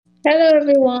Hello,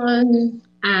 everyone,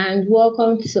 and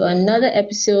welcome to another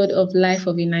episode of Life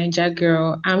of a Niger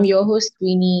Girl. I'm your host,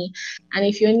 Winnie, and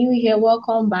if you're new here,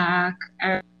 welcome back.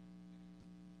 And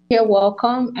here,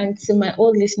 welcome, and to my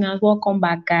old listeners, welcome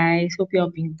back, guys. Hope you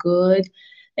have been good.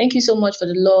 Thank you so much for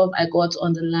the love I got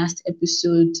on the last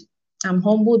episode. I'm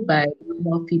humbled by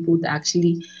more people that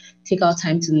actually take our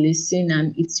time to listen,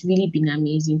 and it's really been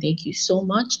amazing. Thank you so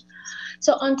much.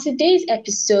 So, on today's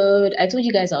episode, I told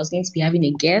you guys I was going to be having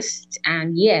a guest,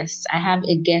 and yes, I have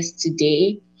a guest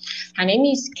today. Her name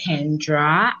is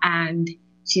Kendra, and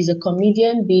she's a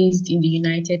comedian based in the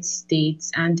United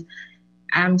States. And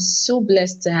I'm so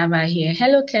blessed to have her here.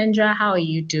 Hello, Kendra, how are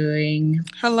you doing?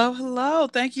 Hello, hello.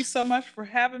 Thank you so much for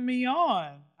having me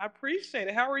on. I appreciate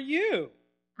it. How are you?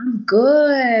 I'm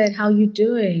good. How are you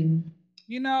doing?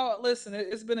 Listen,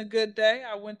 it's been a good day.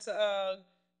 I went to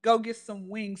go get some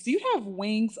wings. Do you have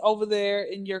wings over there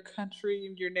in your country,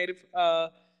 in your native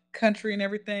country and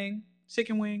everything?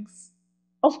 Chicken wings?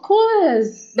 Of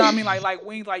course. No, I mean like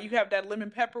wings. Like you have that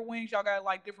lemon pepper wings. Y'all got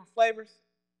like different flavors.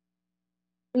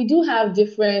 We do have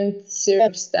different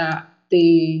syrups that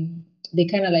they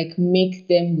kind of like make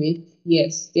them with.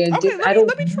 Yes, they're Okay, different. let I me don't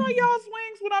let me try y'all's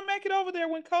wings when I make it over there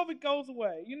when COVID goes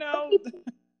away.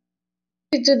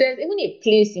 So there's even a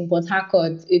place in Port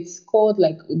Harcourt. It's called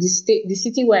like the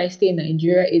city where I stay in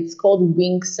Nigeria. It's called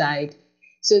Wingside.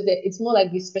 So that it's more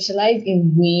like they specialize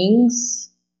in wings,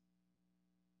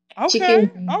 Okay,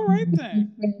 chicken all right wings,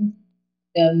 then.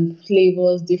 different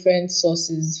flavors, different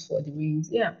sauces for the wings.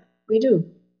 Yeah, we do.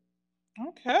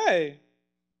 Okay. Well,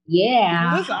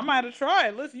 Yeah, listen, I might have to try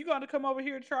it. Listen, you got to come over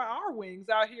here and try our wings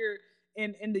out here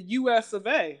in the U.S. of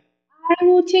A. I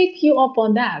will take you up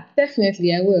on that.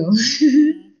 Definitely, I will.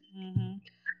 Mm-hmm.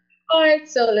 All right,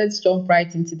 so let's jump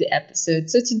right into the episode.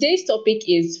 So today's topic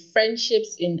is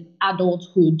friendships in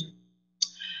adulthood.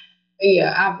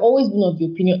 Yeah, I've always been of the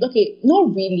opinion. Okay,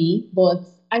 not really, but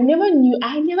I never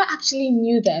actually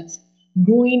knew that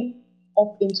growing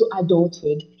up into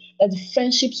adulthood, that the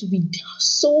friendships would be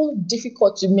so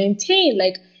difficult to maintain.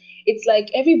 Like, it's like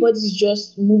everybody's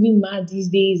just moving mad these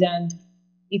days, and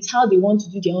it's how they want to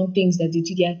do their own things that they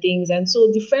do their things. And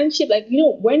so the friendship, like,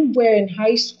 when we're in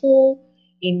high school,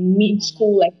 in mid Mm-hmm.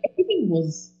 school, like everything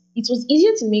was, it was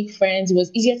easier to make friends, it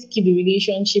was easier to keep the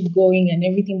relationship going and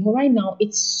everything. But right now,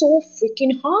 it's so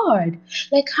freaking hard.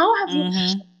 Like,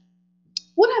 Mm-hmm.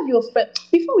 what have your friends,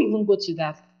 before we even go to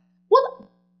that, what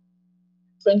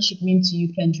friendship mean to you,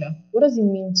 Kendra? What does it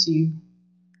mean to you?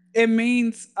 It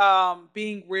means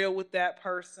being real with that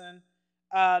person,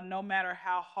 no matter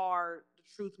how hard the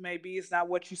truth may be. It's not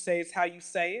what you say; it's how you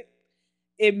say it.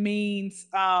 It means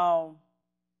having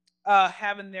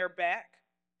their back,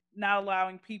 not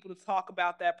allowing people to talk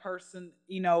about that person,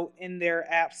 in their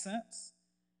absence.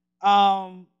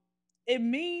 Um, it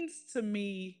means to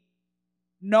me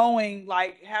knowing,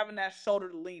 like, having that shoulder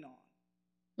to lean on.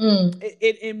 Mm.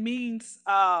 It means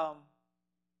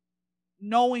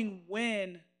knowing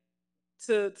when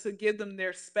to give them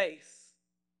their space,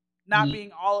 not Yeah.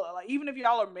 being all like, even if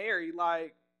y'all are married,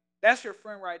 like that's your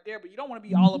friend right there, but you don't want to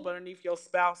be all up Mhm. underneath your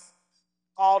spouse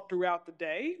all throughout the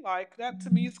day. Like that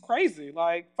to me is crazy.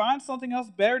 Like find something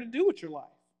else better to do with your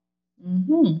life.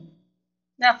 Mhm.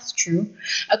 That's true.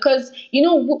 Because,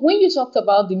 when you talked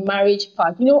about the marriage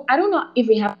part, I don't know if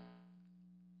we have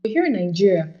here in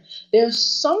Nigeria, there are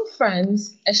some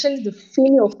friends, especially the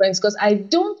female friends, because I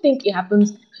don't think it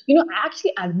happens. I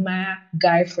actually admire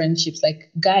guy friendships. Like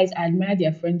guys, I admire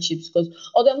their friendships because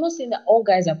although I'm not saying that all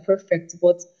guys are perfect,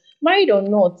 but married or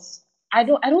not, I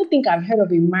don't think I've heard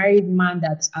of a married man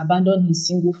that's abandoned his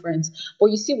single friends.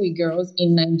 But you see with girls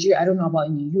in Nigeria, I don't know about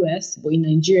in the US, but in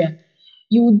Nigeria,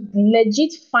 you would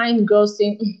legit find girls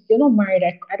saying, You're not married.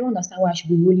 I don't understand why I should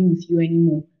be rolling with you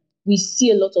anymore. We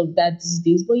see a lot of that these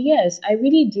days. But yes, I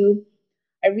really do.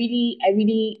 I really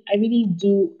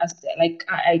do. Like,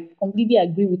 I completely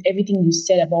agree with everything you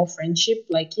said about friendship.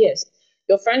 Like, yes,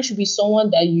 your friend should be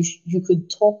someone that you could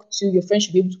talk to. Your friend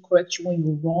should be able to correct you when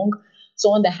you're wrong.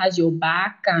 Someone that has your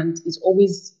back and is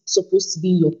always supposed to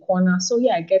be in your corner. So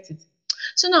yeah, I get it.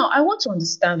 So now I want to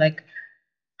understand, like,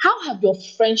 how have your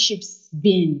friendships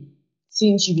been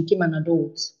since you became an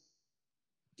adult?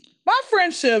 My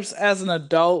friendships as an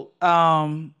adult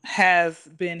has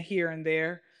been here and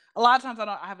there. A lot of times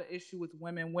I have an issue with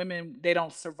women. Women, they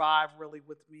don't survive really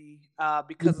with me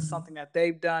because of Mhm. something that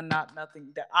they've done, not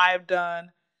nothing that I've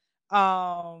done.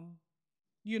 Um,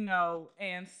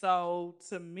 and so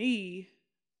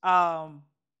um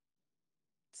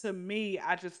to me,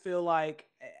 I just feel like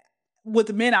with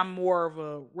the men, I'm more of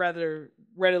a rather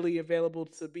readily available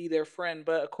to be their friend.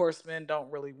 But of course, men don't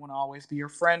really want to always be your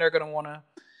friend. They're gonna want to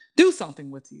do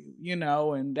something with you,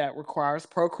 and that requires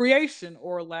procreation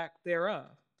or lack thereof.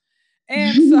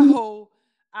 And so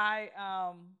I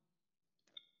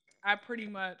I pretty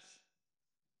much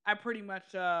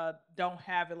don't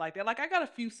have it like that. Like I got a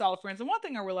few solid friends, and one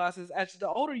thing I realize is as the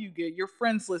older you get, your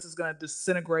friends list is gonna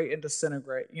disintegrate and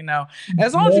disintegrate.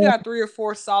 As long as you Yeah, got 3 or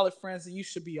 4 solid friends, then you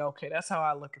should be okay. That's how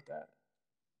I look at that.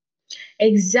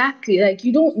 exactly. Like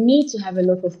you don't need to have a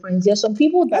lot of friends. There's some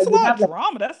people That's that a would lot of have like,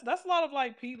 drama. That's a lot of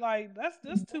like Pete. Like that's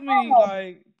too many wow.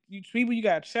 like people you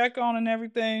got to check on and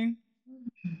everything.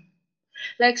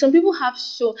 Like some people have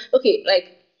so okay,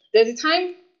 like there's a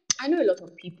time I know a lot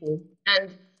of people,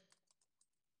 and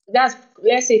that's,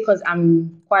 let's say, because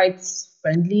I'm quite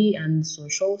friendly and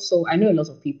social, so I know a lot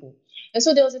of people. And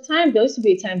so there used to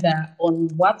be a time that on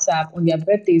WhatsApp, on their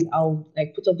birthdays, I'll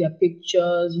like put up their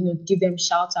pictures, give them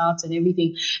shout outs and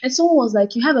everything. And someone was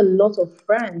like, "You have a lot of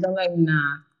friends." I'm like,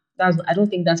 "Nah, I don't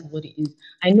think that's what it is.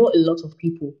 I know a lot of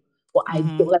people, but I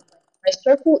Mm-hmm. don't like my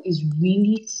circle is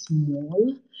really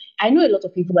small. I know a lot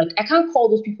of people, like I can't call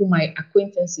those people my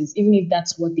acquaintances, even if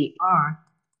that's what they are.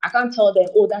 I can't tell them,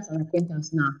 oh, that's an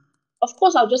acquaintance now. Of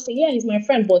course, I'll just say, yeah, he's my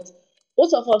friend, but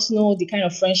both of us know the kind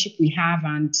of friendship we have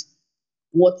and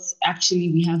what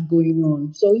actually we have going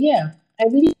on. So, yeah, I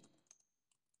really,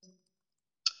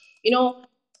 you know,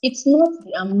 it's not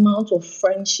the amount of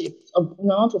friendship, or the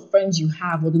amount of friends you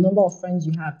have, or the number of friends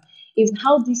you have. It's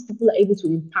how these people are able to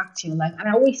impact your life. And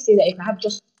I always say that if I have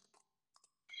just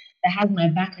that has my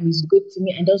back and is good to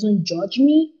me and doesn't judge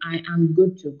me, I am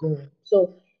good to go.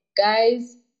 So,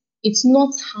 guys, it's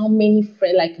not how many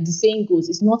friends, like the saying goes,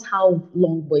 it's not how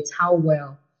long, but it's how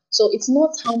well. So, it's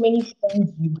not how many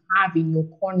friends you have in your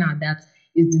corner that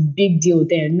is the big deal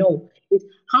there. No, it's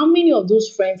how many of those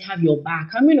friends have your back.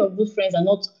 How many of those friends are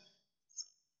not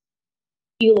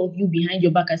ill of you behind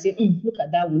your back and say, look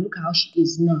at that one, look at how she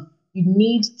is now. You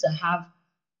need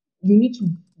to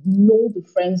know the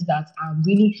friends that are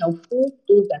really helpful,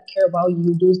 those that care about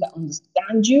you, those that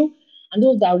understand you, and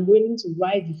those that are willing to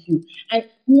ride with you. And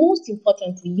most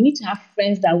importantly, you need to have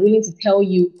friends that are willing to tell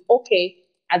you, okay,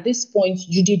 at this point,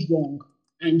 you did wrong,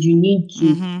 and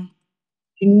Mm-hmm.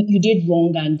 you did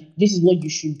wrong, and this is what you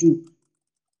should do.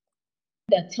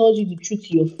 That tells you the truth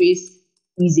to your face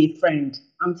is a friend.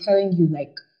 I'm telling you,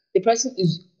 like the person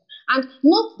is, and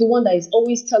not the one that is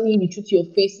always telling you the truth to your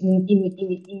face in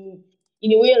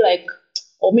a way like,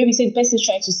 or maybe say the person is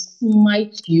trying to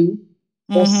smite you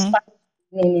or Mm-hmm. spite.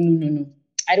 No, no, no, no, no.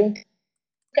 I don't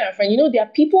kind of friend. There are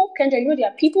people, Kendra. There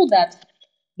are people that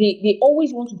they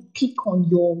always want to pick on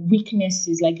your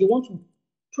weaknesses, like they want to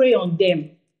prey on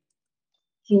them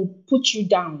to put you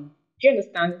down. Do you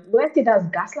understand? Let's say that's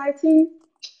gaslighting.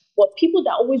 But people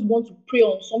that always want to prey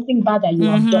on something bad that you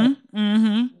have done, Mm-hmm.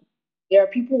 Mm-hmm. there are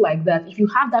people like that. If you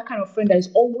have that kind of friend that is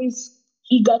always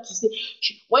eager to say,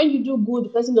 when you do good, the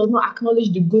person does not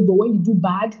acknowledge the good, but when you do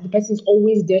bad, the person is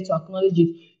always there to acknowledge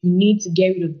it. You need to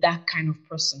get rid of that kind of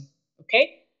person.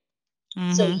 Okay?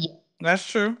 So, Mm-hmm. yeah. That's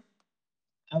true.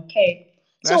 Okay.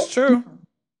 That's So, true.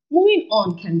 moving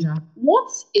on, Kendra,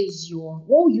 what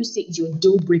would you say is your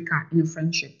deal breaker in a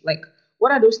friendship? Like,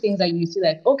 what are those things that you see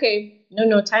like, okay, no,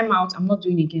 no, time out, I'm not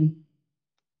doing it again?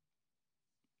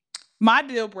 My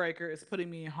deal breaker is putting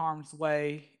me in harm's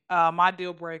way. My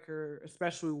deal breaker,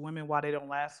 especially with women, why they don't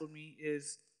last with me,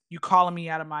 is you calling me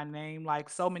out of my name. Like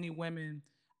so many women,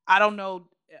 I don't know.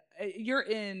 You're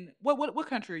in what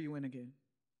country are you in again?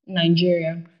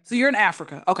 Nigeria. So you're in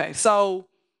Africa. Okay, so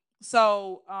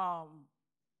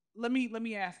let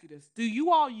me ask you this: do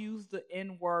you all use the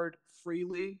N word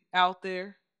freely out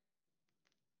there?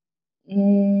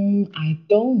 I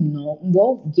don't know.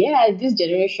 Well, yeah, this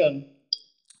generation.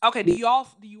 Okay, do you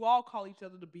all call each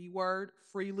other the B word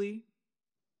freely?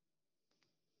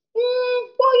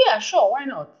 Well, yeah, sure. Why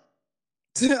not?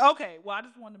 Okay, well, I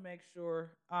just want to make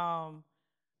sure.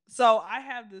 So I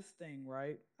have this thing,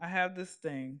 right? I have this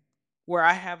thing where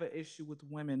I have an issue with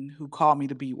women who call me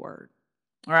the B word.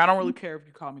 Or I don't really care if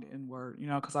you call me the N word,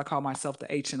 because I call myself the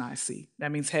HNIC.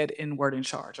 That means head N word in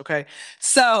charge. Okay,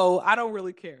 so I don't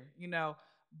really care.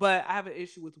 But I have an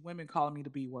issue with women calling me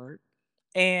the B word,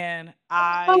 and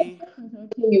How I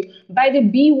you? By the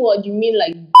B word, you mean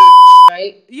like bitch,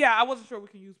 right? yeah, I wasn't sure we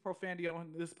can use profanity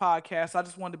on this podcast. I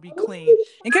just wanted to be clean.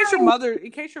 In case your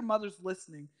mother's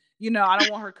listening, I don't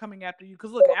want her coming after you.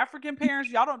 Cause look, African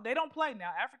parents, they don't play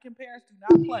now. African parents do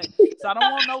not play. So I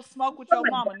don't want no smoke with Oh your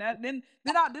my mama. Then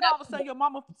all of a sudden your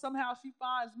mama somehow she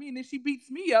finds me and then she beats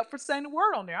me up for saying the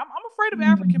word on there. I'm afraid of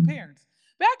African God. parents.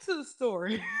 Back to the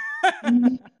story.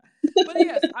 Mm. But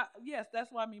yes,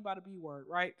 that's what I mean by the B word,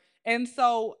 right? And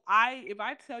so if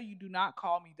I tell you do not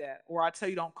call me that, or I tell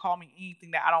you don't call me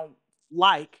anything that I don't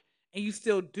like, and you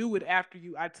still do it after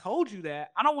I told you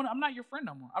that, I'm not your friend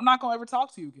no more. I'm not gonna ever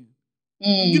talk to you again.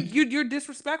 Mm, You're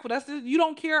disrespectful. You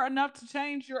don't care enough to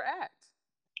change your act.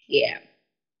 yeah.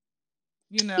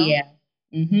 You know. Yeah.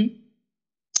 Mm-hmm.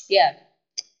 Yeah.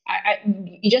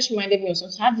 It just reminded me of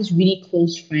something. I have this really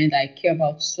close friend I care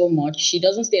about so much. She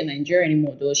doesn't stay in Nigeria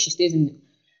anymore, though. She stays in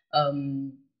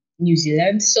um, New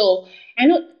Zealand. So I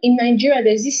know in Nigeria,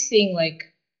 there's this thing like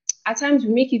at times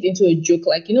we make it into a joke,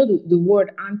 like, the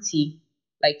word auntie,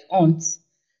 like aunt.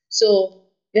 So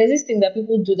there's this thing that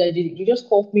people do that you just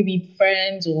call maybe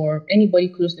friends or anybody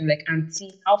close to them, like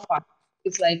auntie, how far?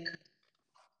 It's like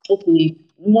okay,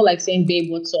 more like saying,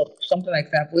 babe, what's up? Something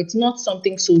like that. But it's not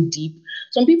something so deep.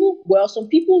 Some people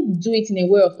do it in a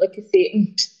way of, like,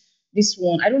 say, this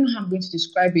one, I don't know how I'm going to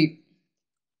describe it,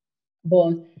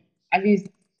 but at least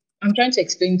I'm trying to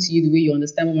explain to you the way you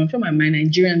understand. But I'm sure my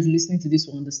Nigerians listening to this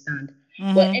will understand.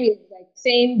 But Mm-hmm. anyway, like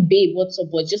saying, babe, what's up?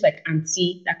 But just like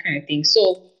auntie, that kind of thing.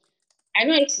 So I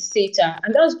know I used to say to her,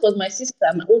 and that was because my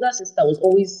older sister, was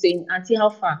always saying, Auntie, how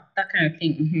far? That kind of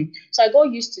thing. So I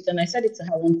got used to it and I said it to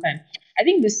her one time. I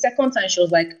think the second time she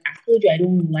was like, I told you I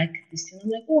don't like this thing. I'm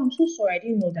like, oh, I'm so sorry. I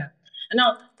didn't know that. And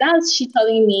now that's she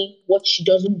telling me what she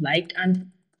doesn't like. And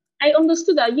I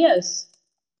understood that, yes,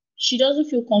 she doesn't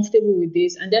feel comfortable with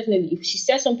this. And definitely, if she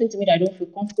says something to me that I don't feel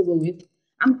comfortable with,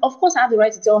 of course, I have the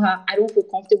right to tell her I don't feel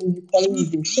comfortable with you calling me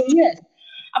this. So, yes,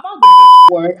 about the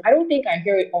bitch word, I don't think I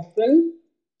hear it often.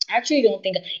 I actually don't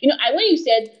think, when you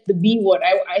said the B word,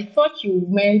 I thought you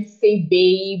meant say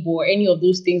babe or any of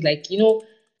those things. Like,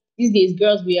 these days,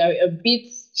 girls, we are a bit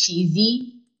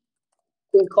cheesy.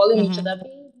 We're calling each Mm-hmm. other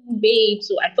babe, babe.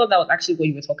 So I thought that was actually what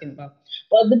you were talking about.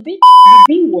 But the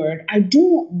B word, I do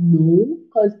not know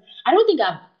because I don't think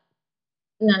I've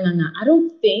no, no, no. I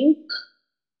don't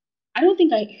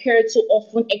think I hear it so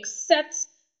often, except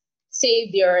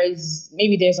say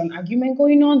there's an argument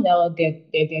going on.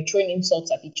 They're throwing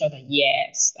insults at each other.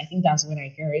 Yes, I think that's when I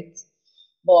hear it.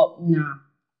 But nah,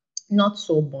 not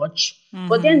so much.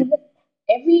 But Mm-hmm. then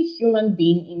every human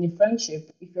being in a friendship,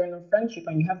 if you're in a friendship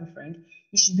and you have a friend,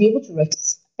 you should be able to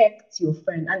respect your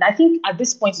friend. And I think at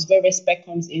this point is where respect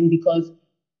comes in because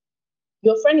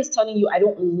your friend is telling you, I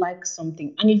don't like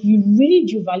something. And if you really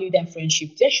do value that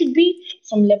friendship, there should be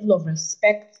some level of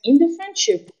respect in the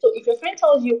friendship. So if your friend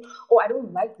tells you, oh, I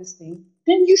don't like this thing,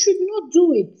 then you should not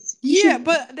do it. You Yeah, should.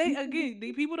 but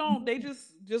the people don't. They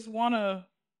just want to.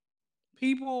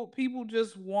 People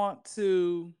just want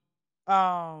to.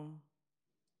 Um.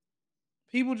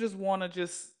 People just want to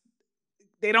just.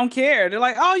 They don't care. They're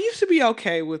like, oh, you should be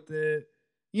okay with it.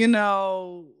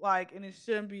 Like, and it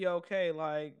shouldn't be okay.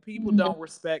 Like, people don't Mhm.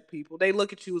 respect people. They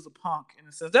look at you as a punk in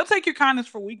a sense. They'll take your kindness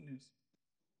for weakness.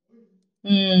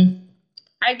 Mm,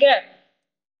 I get.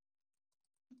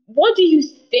 What do you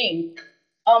think?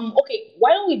 Okay,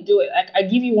 why don't we do it? Like, I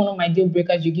give you one of my deal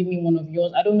breakers, you give me one of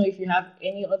yours. I don't know if you have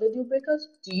any other deal breakers.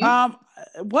 Do you?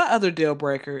 What other deal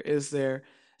breaker is there?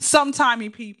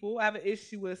 Sometimey people. I have an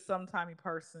issue with sometimey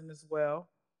person as well.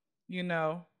 You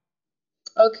know.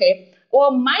 Okay.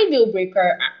 Well, my deal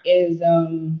breaker is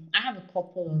I have a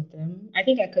couple of them. I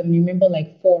think I can remember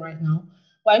like four right now.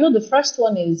 But I know the first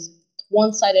one is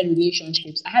one-sided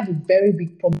relationships. I have a very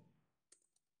big problem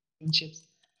with relationships.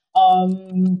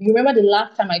 You remember the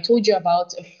last time I told you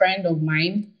about a friend of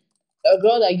mine, a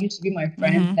girl that used to be my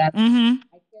friend Mhm. that Mhm.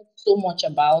 I cared so much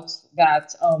about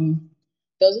that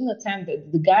there wasn't a time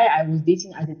that the guy I was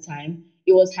dating at the time,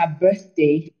 it was her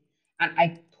birthday, and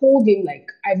I told him like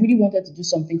I really wanted to do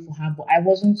something for her, but I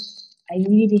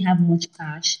really didn't have much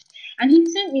cash. And he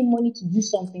sent me money to do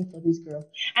something for this girl.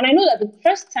 And I know that the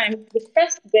first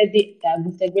birthday that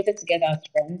we celebrated together as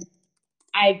friends,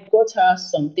 I got her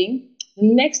something.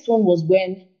 The next one was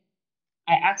when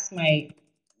I asked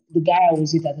the guy I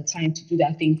was with at the time to do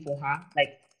that thing for her.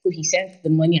 Like, so he sent the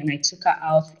money and I took her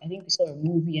out. I think we saw a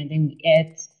movie and then we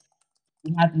ate,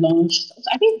 we had lunch. So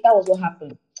I think that was what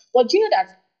happened. But do you know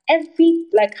that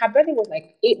like her birthday was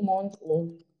like 8 months or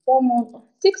 4 months,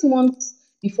 6 months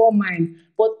before mine.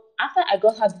 But after I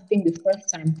got her the thing the first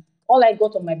time, all I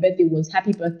got on my birthday was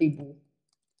happy birthday boo.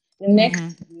 The Mhm.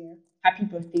 next year, happy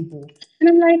birthday boo. And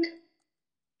I'm like,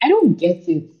 I don't get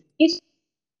it. It's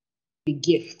a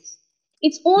gift.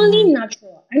 It's only Mhm.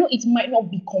 natural. I know it might not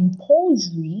be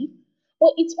compulsory,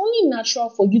 but it's only natural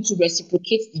for you to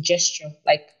reciprocate the gesture.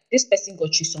 Like this person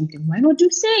got you something, why not do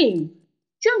the same?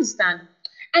 Do you understand?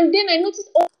 And then I noticed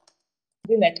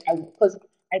like because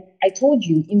I told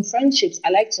you in friendships I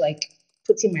like to like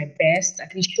put in my best,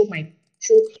 at least show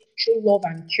show love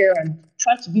and care and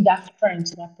try to be that friend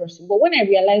to that person. But when I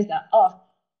realized that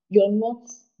you're not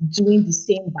doing the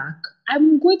same back,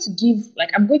 I'm going to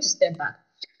step back.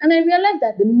 And I realized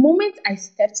that the moment I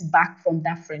stepped back from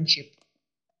that friendship,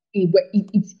 it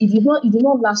did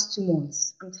not last 2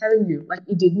 months. I'm telling you, like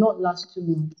it did not last 2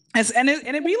 months. And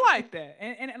it be like that.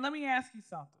 And let me ask you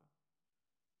something.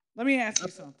 Let me ask you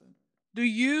something. Do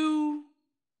you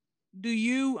do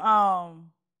you have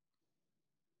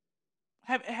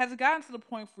has it gotten to the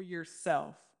point for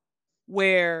yourself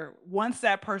where once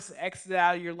that person exited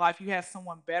out of your life, you had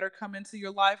someone better come into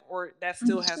your life, or that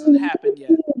still hasn't happened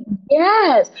yet?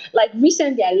 Yes. Like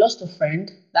recently I lost a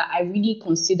friend that I really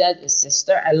considered a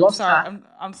sister. I I'm lost sorry. her.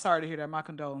 I'm sorry to hear that. My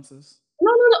condolences.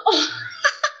 No, no, no.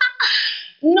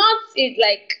 Not it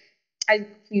like I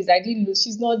please I didn't lose.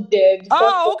 She's not dead. Fuck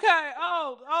Oh, off. okay.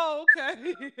 Oh,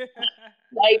 okay.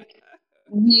 Like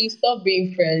we stop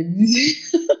being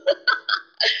friends.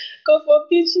 God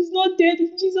forbid she's not dead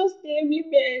in Jesus' name,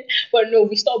 amen. But no,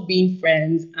 we stopped being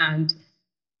friends. And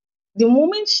the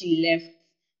moment she left,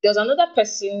 there was another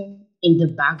person in the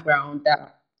background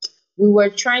that we were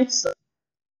trying to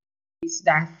fix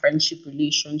that friendship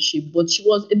relationship, but she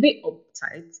was a bit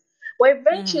uptight. But Hmm.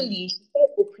 eventually, she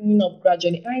started opening up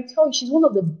gradually. And I tell you, she's one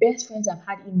of the best friends I've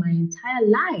had in my entire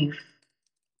life.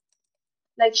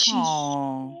 Like, she's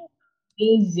Oh. so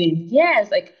amazing.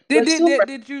 Yes, like, we're still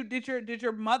friends. Did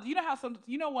your mother, you know how some,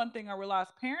 you know, one thing I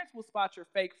realized, parents will spot your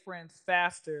fake friends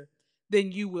faster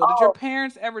than you will. Did your Oh,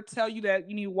 parents ever tell you that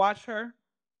you need to watch her?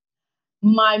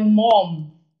 my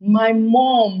mom, my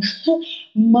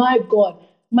God,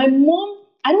 my mom,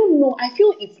 I don't know, I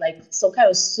feel it's like some kind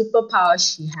of superpower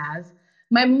she has.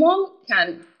 My mom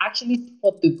can actually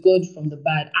spot the good from the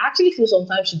bad. I actually feel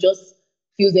sometimes she just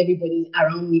feels everybody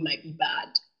around me might be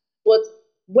bad. But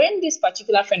when this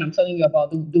particular friend I'm telling you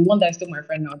about, the one that's still my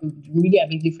friend now, the really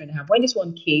amazing friend I have, when this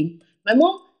one came,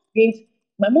 didn't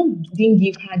my mom didn't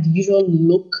give her the usual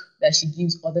look that she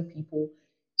gives other people.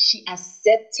 She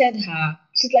accepted her.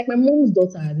 She's like my mom's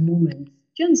daughter at the moment. Do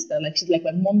you understand? Like she's like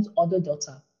my mom's other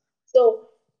daughter. So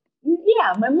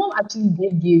yeah, my mom actually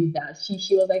did give that.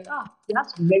 She was like, you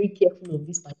have to be very careful of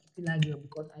this particular girl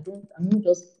because I'm not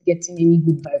just getting any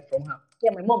good vibe from her.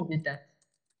 Yeah, my mom did that.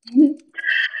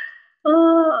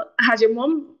 Has your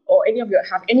mom or any of your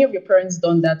parents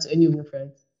done that to any of your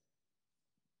friends?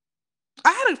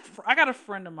 I got a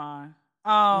friend of mine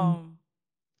Mm.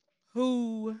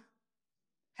 who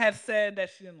had said that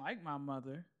she didn't like my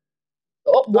mother.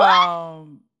 Oh, what?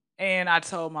 Um and I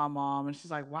told my mom, and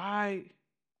she's like, why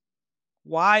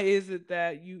is it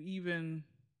that you even,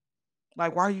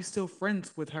 like, why are you still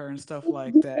friends with her and stuff It's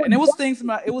like the that? And audacity. it was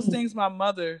things my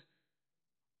mother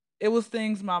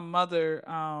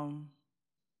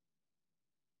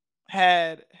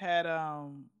had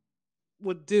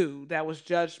would do that was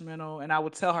judgmental, and I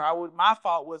would tell her, I would my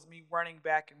fault was me running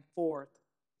back and forth.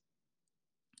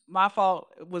 My fault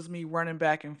was me running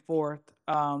back and forth,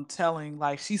 telling,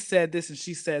 like, she said this and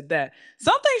she said that.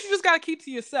 Some things you just gotta keep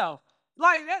to yourself.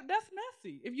 Like that's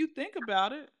messy. If you think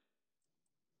about it,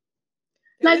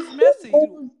 Like it's messy.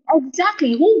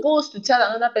 who goes to tell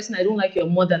another person I don't like your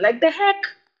mother? Like the heck?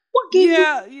 What gave you?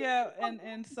 Yeah, yeah.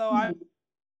 And so I was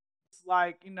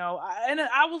like, and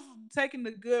I was taking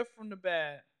the good from the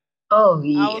bad. Oh I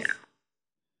yeah. was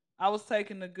I was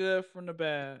taking the good from the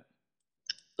bad.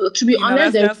 To be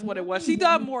honest, there's That's what it was. nothing She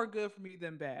done wrong. more good for me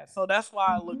than bad. So that's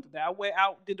why I looked at that. I went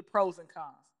out, did the pros and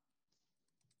cons.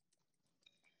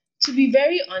 To be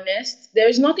very honest, there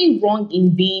is nothing wrong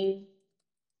in being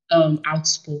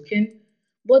outspoken,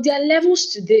 but there are levels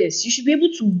to this. You should be able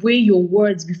to weigh your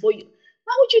words before you.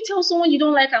 Why would you tell someone you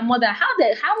don't like a mother? How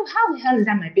the hell is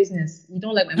that my business? You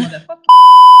don't like my mother? Fuck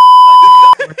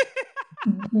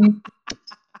you.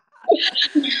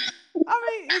 I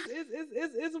mean,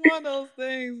 it's one of those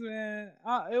things, man.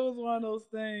 It was one of those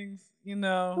things, you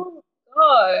know. Oh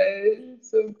God, it's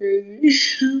so crazy.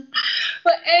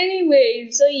 But anyway,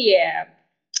 so yeah.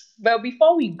 But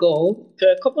before we go, there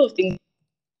are a couple of things.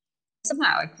 Something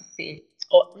I like to say,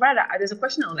 or rather, there's a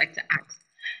question I would like to ask.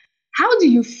 How do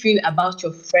you feel about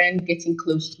your friend getting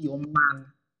close to your man?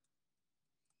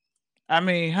 I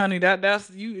mean, honey, that's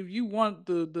you. If you want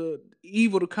the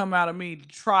evil to come out of me,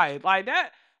 try it like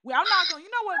that. Well, I'm not gonna. You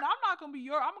know what? I'm not gonna be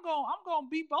your. I'm gonna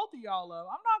beat both of y'all up.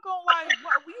 I'm not gonna, like.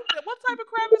 What type of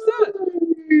crap is that?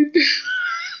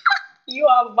 You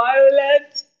are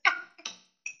violent.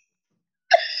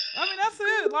 I mean, that's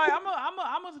it. Like, I'm gonna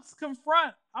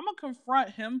confront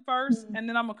him first, and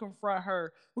then I'm gonna confront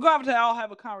her. We're gonna have to all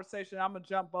have a conversation. I'm gonna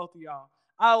jump both of y'all.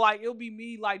 It'll be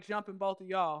me, like, jumping both of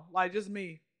y'all, like, just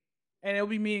me, and it'll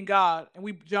be me and God, and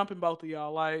we jumping both of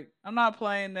y'all. Like, I'm not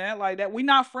playing that like that. We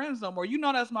not friends no more. You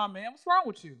know that's my man. What's wrong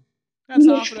with you? Got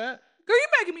time for that? Girl, you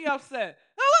making me upset.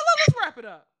 Now wrap it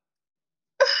up.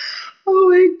 Oh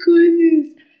my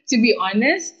goodness. To be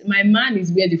honest, my man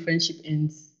is where the friendship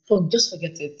ends. Just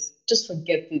forget it. Just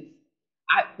forget it.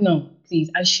 I no, please.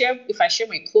 If I share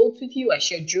my clothes with you, I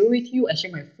share jewelry with you, I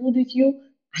share my food with you,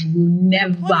 I will There are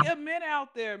never. plenty of men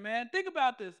out there, man. Think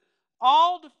about this.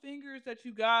 All the fingers that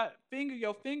you got,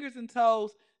 your fingers and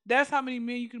toes, that's how many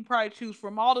men you can probably choose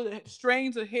from. All the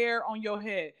strains of hair on your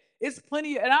head. It's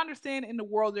plenty, and I understand in the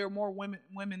world there are more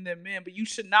women than men, but you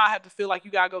should not have to feel like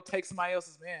you gotta go take somebody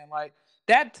else's man. Like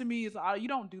that to me is you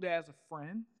don't do that as a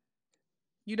friend.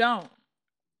 You don't.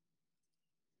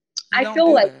 You I don't feel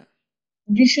do like that.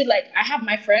 you should I have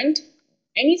my friend,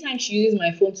 anytime she uses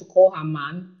my phone to call her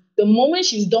man, the moment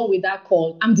she's done with that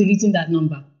call, I'm deleting that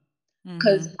number.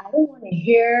 Because Mm-hmm. I don't want to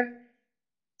hear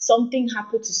something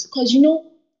happen to, because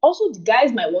also the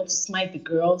guys might want to smite the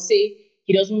girl, say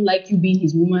he doesn't like you being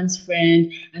his woman's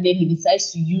friend, and then he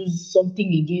decides to use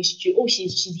something against you. Oh,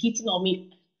 she's hitting on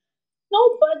me.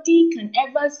 Nobody can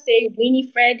ever say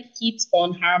Winifred hits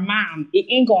on her mom. It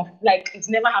ain't gonna, it's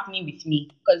never happening with me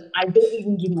because I don't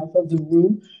even give myself the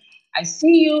room. I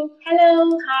see you,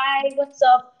 hello, hi, what's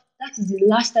up? That is the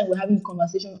last time we're having a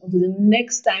conversation until the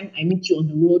next time I meet you on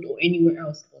the road or anywhere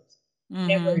else. But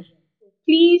never Mm-hmm. again. So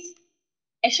please,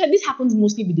 actually, this happens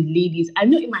mostly with the ladies. I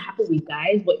know it might happen with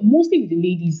guys, but mostly with the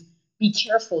ladies. Be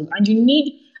careful, and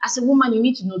as a woman, you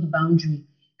need to know the boundary.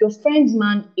 Your friend's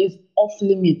man is off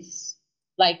limits.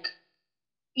 Like,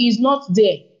 he's not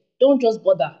there. Don't just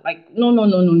bother. Like, no, no,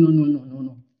 no, no, no, no, no, no,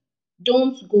 no.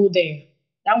 Don't go there.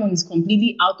 That one is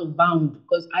completely out of bound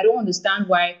because I don't understand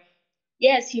why.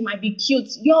 Yes, he might be cute.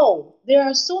 Yo, there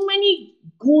are so many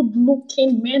good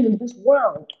looking men in this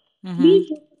world. Mm-hmm. Leave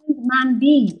your man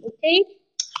be, okay?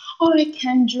 All right,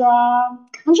 Kendra.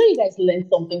 I'm sure you guys learned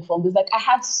something from this. Like, I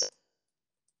had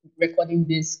recording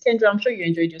this. Kendra, I'm sure you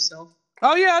enjoyed yourself.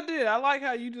 Oh yeah, I did. I like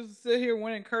how you just sit here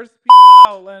winning, curse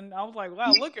people out, and I was like,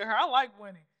 wow, look at her. I like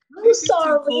winning. I'm She's too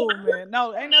sorry. cool, man.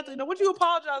 No, ain't nothing. No, what you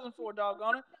apologizing for,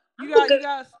 doggone it? I'm You not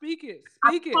got to speak it. I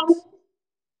Speak it. promise.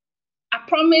 I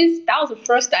promise that was the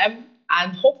first time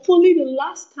and hopefully the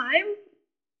last time.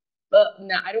 But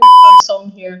no, I don't curse on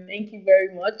here. Thank you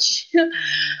very much. Mm-hmm.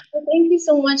 Well, thank you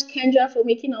so much, Kendra, for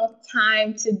making our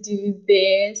time to do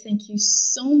this. Thank you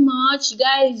so much. You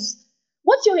guys,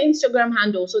 what's your Instagram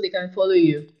handle so they can follow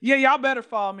you? Yeah, y'all better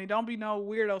follow me. Don't be no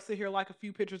weirdo. Sit here like a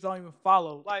few pictures, don't even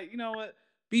follow. Like, you know what?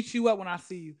 Beat you up when I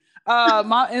see you.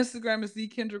 My Instagram is the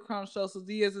Kendra Crumb Show. So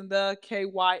D is in the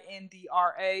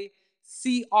KYNDRA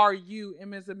CRU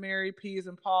M is in Mary P is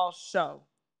in Paul Show.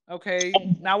 Okay.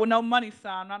 Now with no money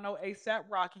sign, not no ASAP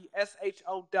Rocky,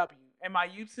 SHOW. And my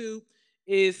YouTube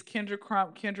is Kendra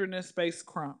Crump, Kendra in space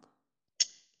Crump.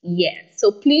 Yes.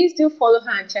 So please do follow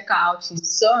her and check her out.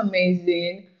 She's so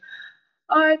amazing.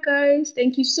 All right, guys.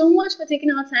 Thank you so much for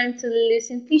taking our time to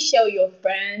listen. Please share with your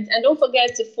friends. And don't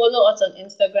forget to follow us on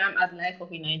Instagram at Life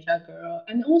of a Niger Girl.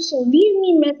 And also leave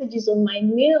me messages on my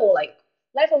mail, like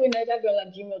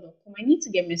lifeofanigergirl@gmail.com. I need to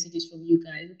get messages from you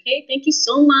guys. Okay. Thank you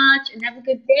so much and have a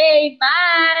good day.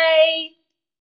 Bye.